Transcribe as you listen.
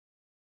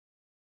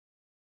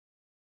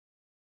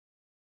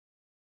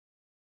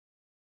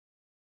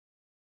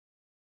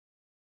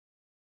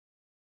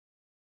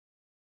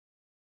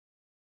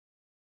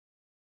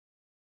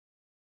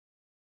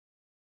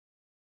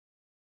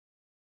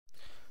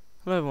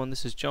Hello everyone,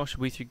 this is Josh of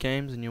We3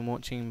 Games and you're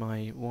watching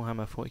my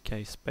Warhammer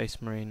 40k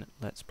Space Marine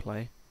Let's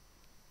Play.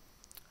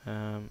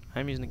 I'm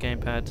using the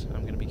gamepad.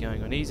 I'm going to be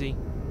going on easy.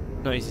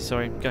 Not easy,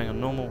 sorry, going on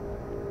normal.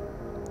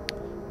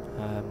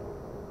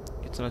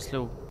 It's a nice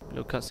little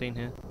cutscene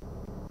here.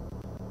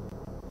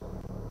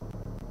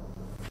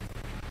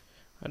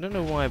 I don't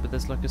know why, but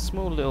there's like a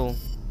small little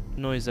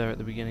noise there at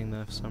the beginning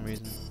there for some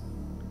reason.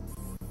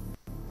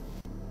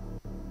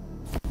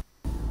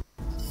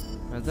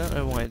 I don't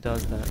know why it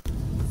does that.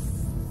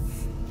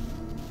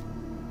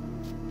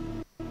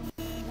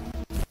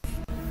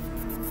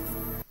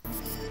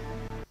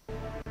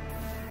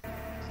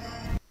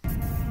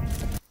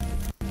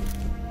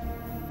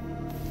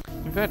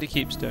 In fact, it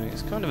keeps doing it.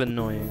 It's kind of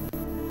annoying.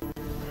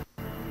 So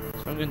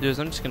what I'm going to do is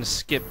I'm just going to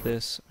skip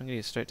this. I'm going to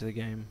get straight to the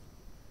game.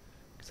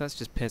 Because that's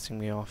just pissing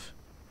me off.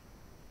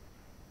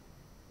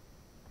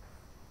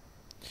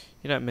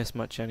 You don't miss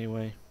much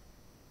anyway.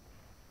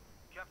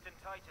 Captain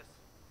Titus,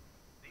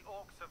 the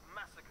orcs have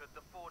massacred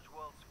the Forge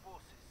World's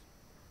forces.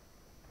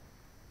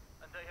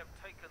 And they have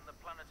taken the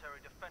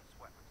planetary defense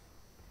weapons.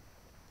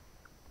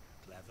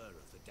 Clever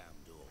of the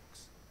damned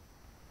orcs.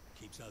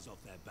 Keeps us off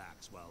their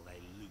backs while they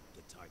loot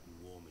the Titan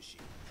war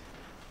machine.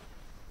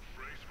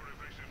 Brace for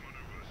evasive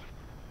maneuvers.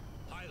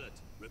 Pilot,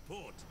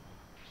 report.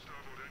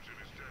 Starboard engine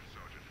is dead,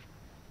 Sergeant.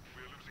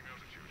 We are losing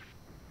altitude.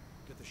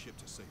 Get the ship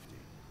to safety.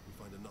 We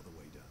find another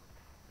way down.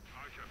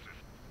 Aye, Captain.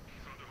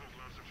 Thunderhawk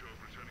Lancer Jove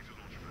returning to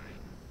launch bay.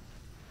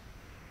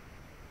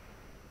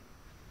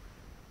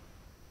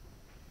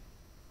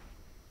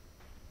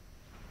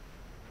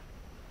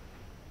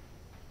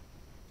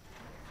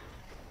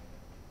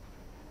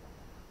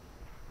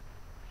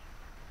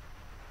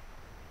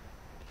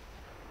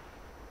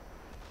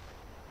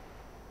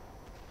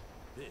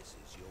 This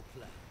is your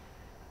plan.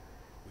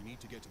 We need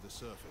to get to the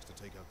surface to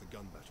take out the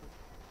gun battery.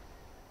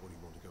 Or do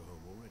you want to go home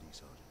already,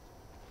 Sergeant?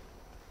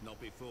 Not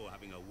before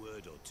having a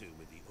word or two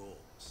with the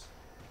orcs.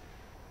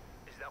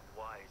 Is that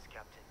wise,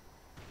 Captain?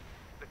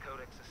 The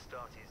Codex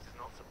Astartes does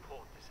not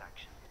support this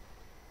action.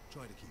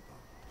 Try to keep up.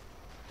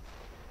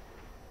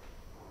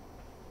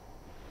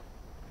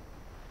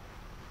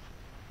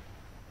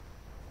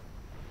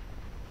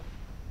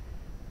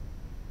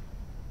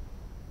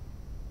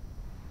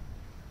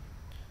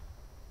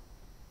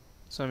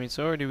 So I mean,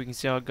 so already we can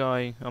see our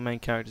main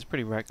character is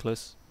pretty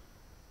reckless.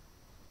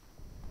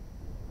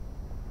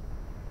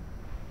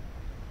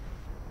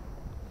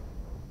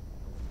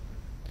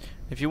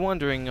 If you're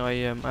wondering, I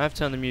have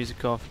turned the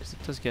music off because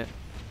it does get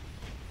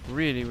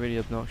really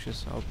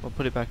obnoxious. I'll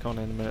put it back on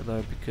in a minute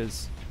though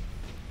because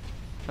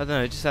I don't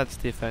know, it just adds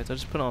to the effect. I'll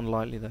just put it on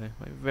lightly though,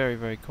 like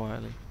very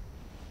quietly.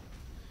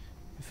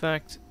 In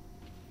fact,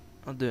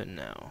 I'll do it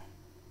now.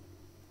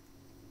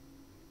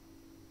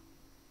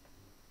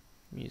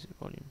 Music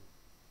volume.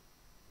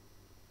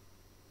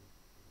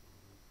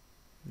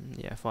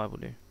 Yeah, 5 will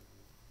do.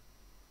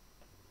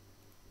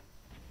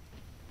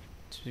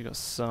 So we've got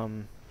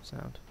some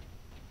sound.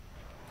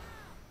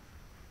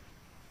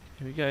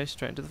 Here we go,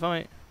 straight into the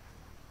fight.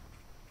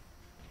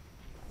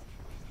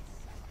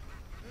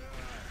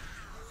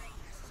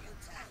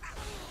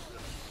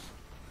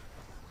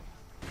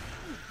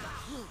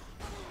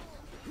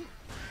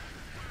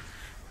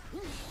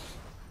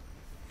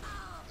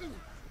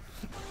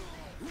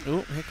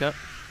 Oh, hiccup.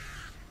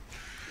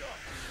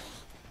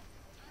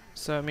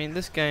 So I mean,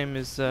 this game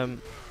is I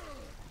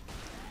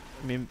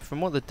mean,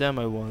 from what the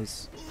demo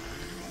was,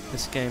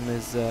 this game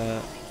is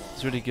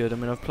really good. I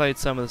mean, I've played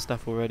some of the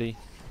stuff already.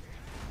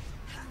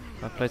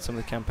 I've played some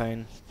of the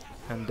campaign,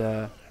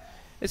 and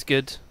it's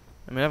good.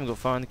 I mean, I haven't got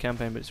far in the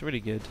campaign, but it's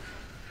really good.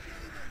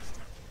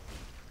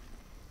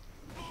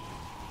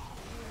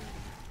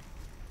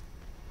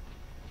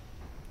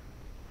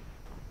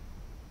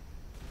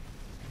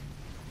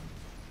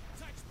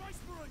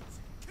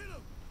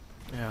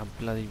 Yeah, I'm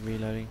bloody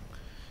reloading.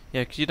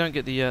 Yeah, because you don't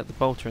get the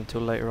bolter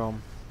until later on.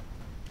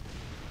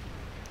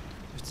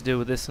 You have to deal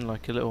with this and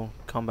like a little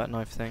combat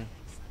knife thing.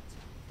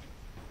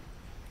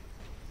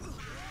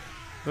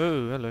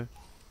 Oh, hello.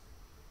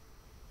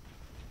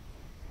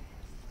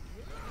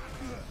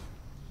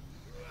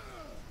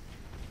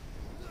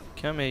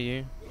 Come here,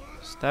 you.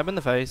 Stab in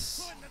the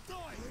face.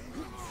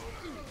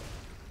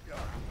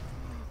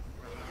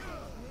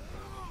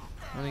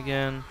 And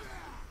again.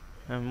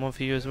 And one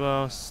for you as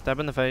well. Stab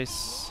in the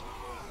face.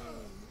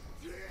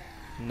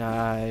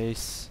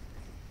 Nice.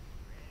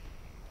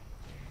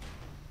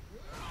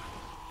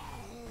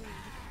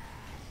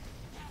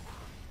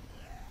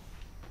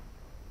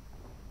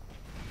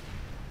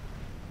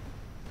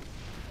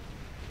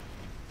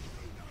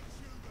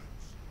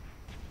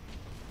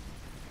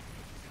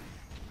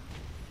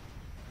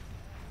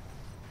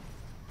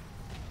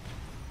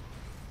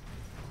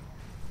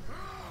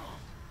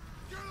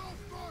 Get off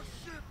my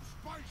ship,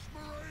 Space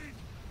Marine!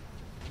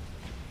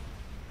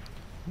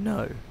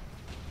 No.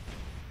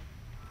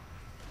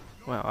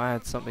 Wow, I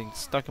had something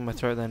stuck in my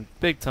throat then,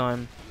 big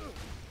time.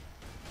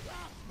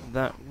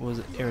 That was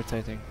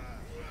irritating.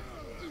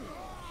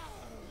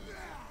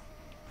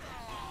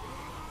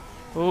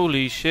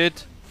 Holy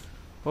shit.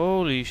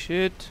 Holy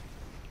shit.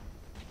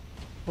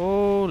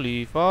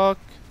 Holy fuck.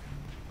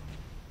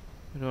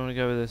 I don't want to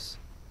go with this.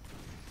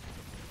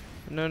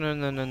 No, no,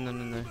 no, no, no,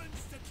 no, no.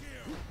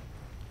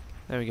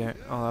 There we go.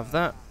 I'll have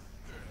that.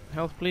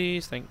 Health,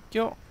 please. Thank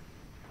you.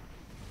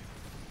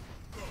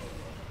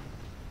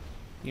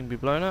 You can be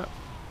blown up.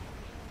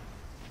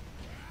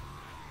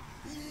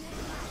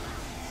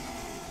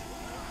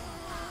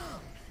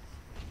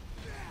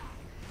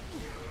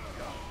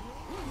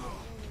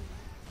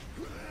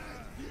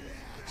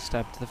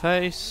 Stab to the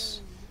face.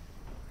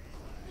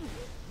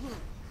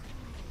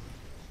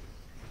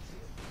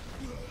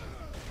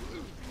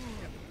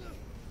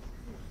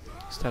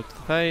 Stab to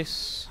the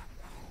face.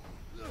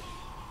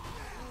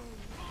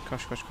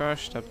 Crush, crush,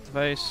 crush. Stab to the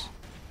face.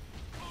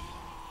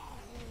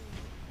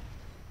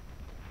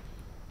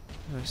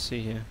 Let's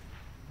see here.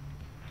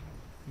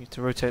 Need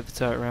to rotate the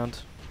turret around.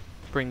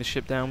 Bring the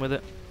ship down with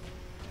it.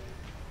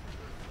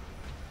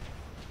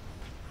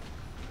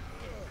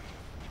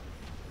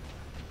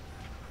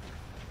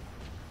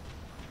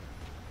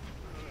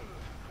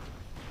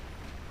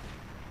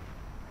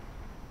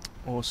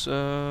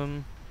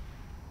 Awesome.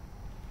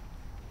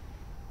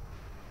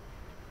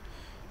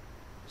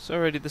 So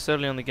already this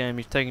early on the game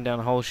you've taken down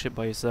a whole ship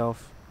by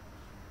yourself.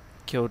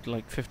 Killed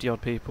like 50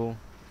 odd people.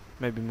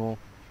 Maybe more.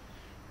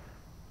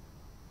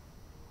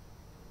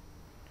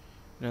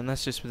 And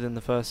that's just within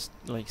the first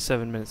like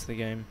 7 minutes of the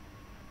game.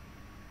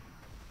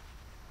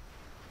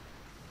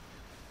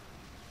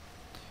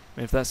 I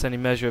mean, if that's any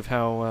measure of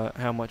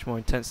how much more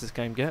intense this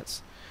game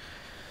gets,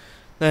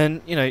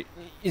 then you know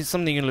it's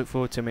something you can look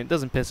forward to. I mean, it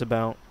doesn't piss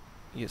about.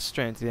 You get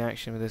straight into the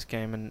action with this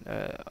game, and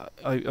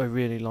I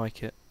really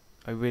like it.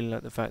 I really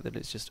like the fact that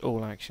it's just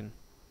all action.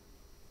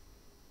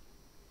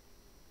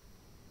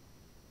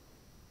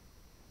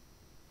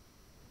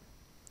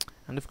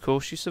 And of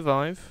course you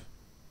survive.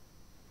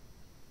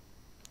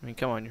 I mean,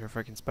 come on, you're a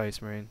freaking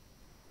space marine.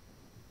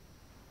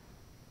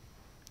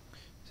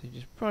 So you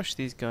just brush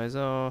these guys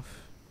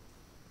off.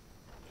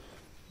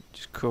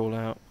 Just crawl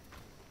out.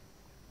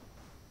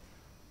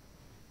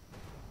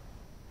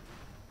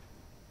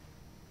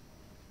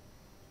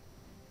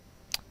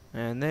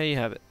 And there you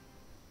have it.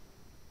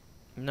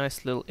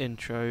 Nice little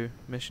intro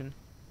mission.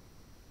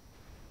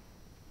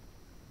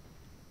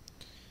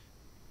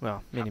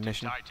 Well, mini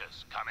mission.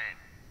 Titus, come in.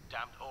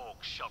 Damned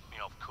orcs shot me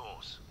off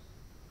course.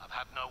 I've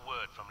had no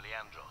word from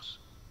Leandros,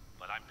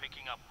 but I'm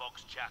picking up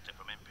Vox chatter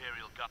from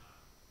Imperial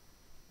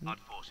Guard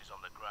forces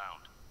on the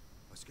ground.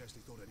 I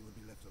scarcely thought anyone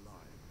would be left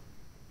alive,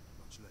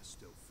 much less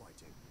still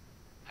fighting.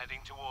 Heading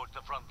towards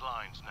the front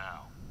lines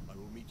now. I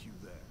will meet you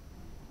there.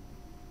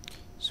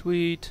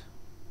 Sweet.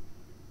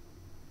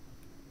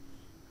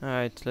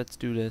 Alright, let's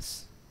do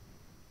this.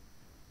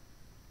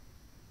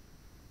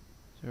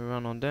 So we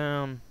run on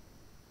down.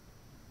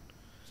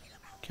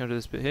 Come to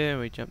this bit here,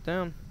 we jump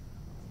down.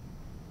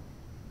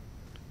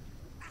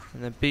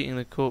 And then beating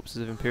the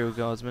corpses of Imperial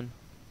Guardsmen.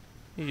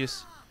 You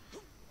just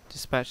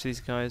dispatch these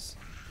guys.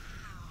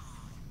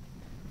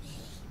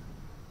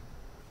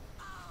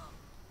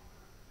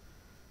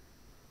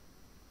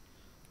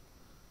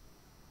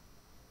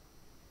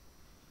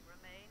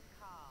 Remain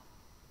calm.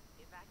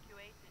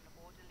 Evacuate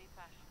in orderly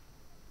fashion.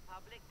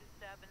 Public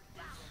disturbances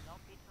will not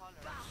be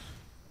tolerated.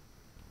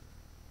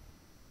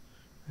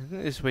 I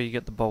think this is where you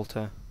get the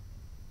bolter.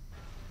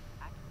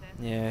 Access.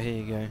 Yeah, here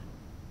you go.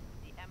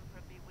 The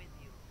Emperor be with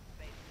you,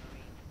 Space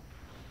Marine.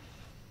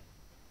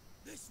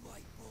 This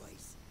way,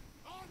 boys.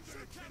 I'm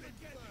gonna come and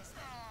get this.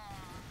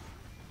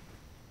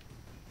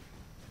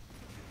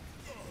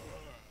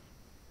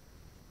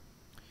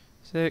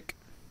 Sick.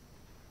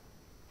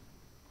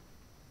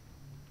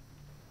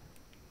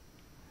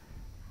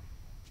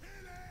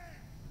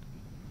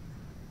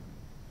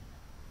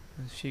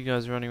 There's a few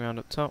guys running around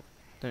up top.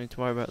 Don't need to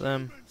worry about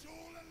them.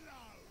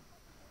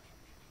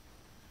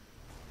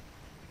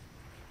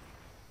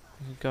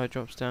 The guy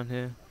drops down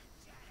here.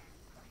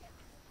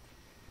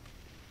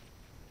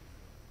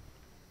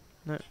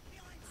 No.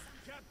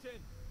 Captain,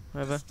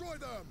 Whatever. destroy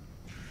them.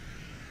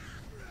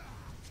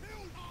 Here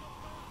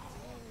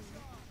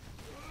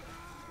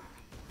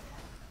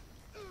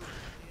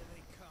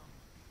they come.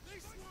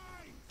 This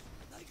way!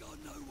 They got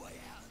no way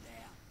out of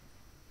there.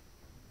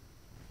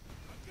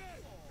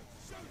 Again!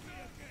 Shoot me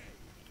again!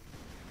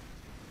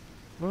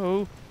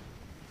 Whoa.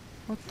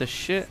 What the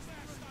shit?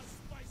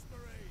 Space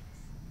Marines!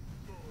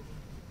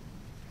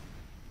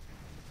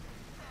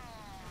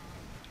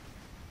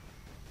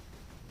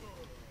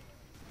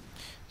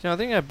 Yeah, I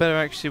think I had better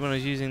actually when I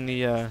was using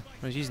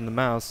the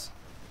mouse.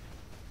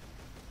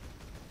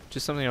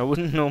 Just something I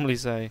wouldn't normally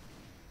say.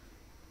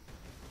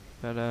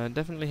 But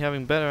definitely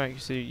having better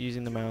accuracy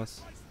using the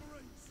mouse.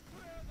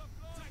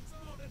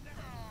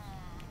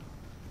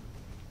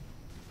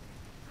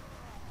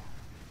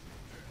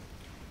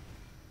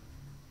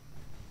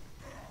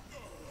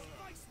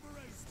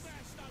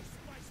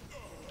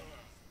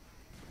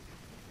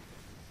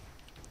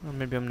 Or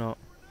maybe I'm not.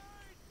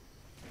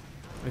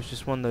 It was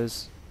just one of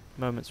those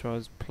moments where I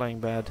was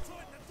playing bad.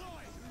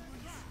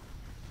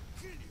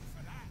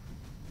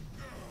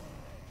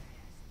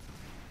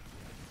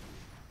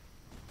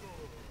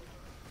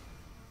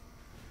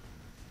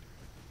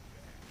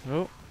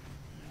 Oh,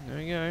 there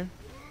we go.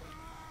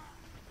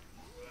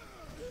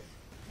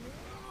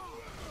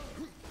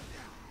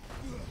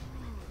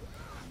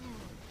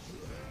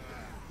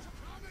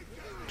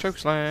 Choke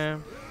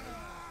slam.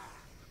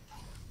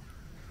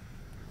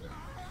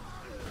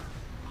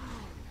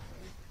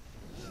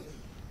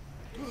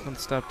 One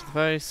stab to the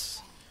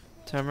face.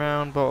 Turn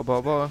around. Bottle,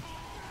 bottle, bottle.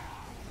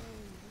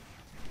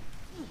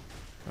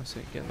 That's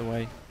it. Get in the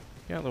way.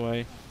 Get out of the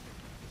way.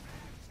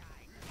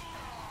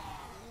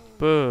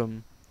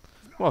 Boom.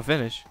 What a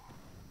finish.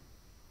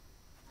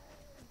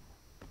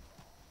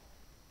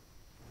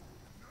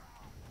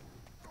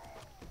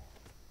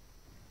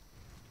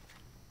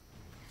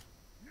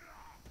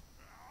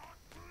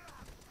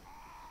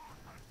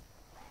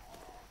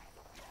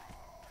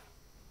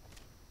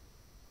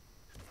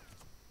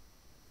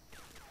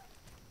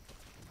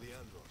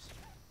 Leandros.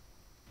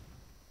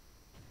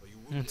 Are you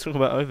wounded? Talk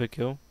about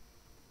overkill.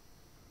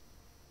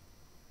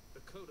 The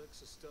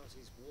Codex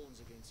Astartes warns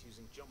against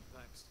using jump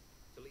packs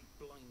to leap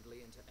blindly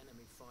into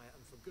enemy fire,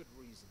 and for good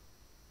reason.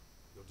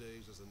 Your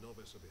days as a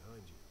novice are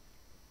behind you.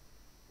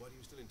 Why do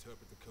you still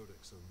interpret the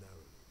Codex so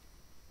narrowly?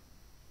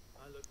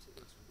 I looked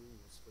at its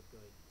rules for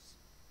guidance.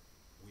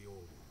 We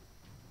all do.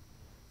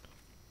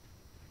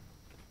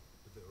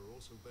 But there are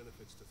also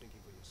benefits to thinking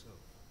for yourself,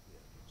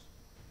 Leandros.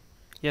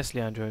 Yes,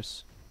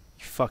 Leandros.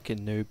 You fucking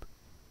noob.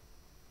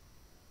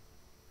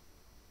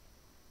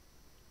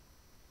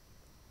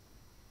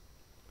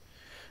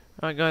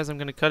 Alright guys, I'm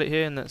going to cut it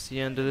here and that's the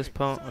end of this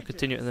part. I'll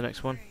continue it in the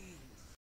next one.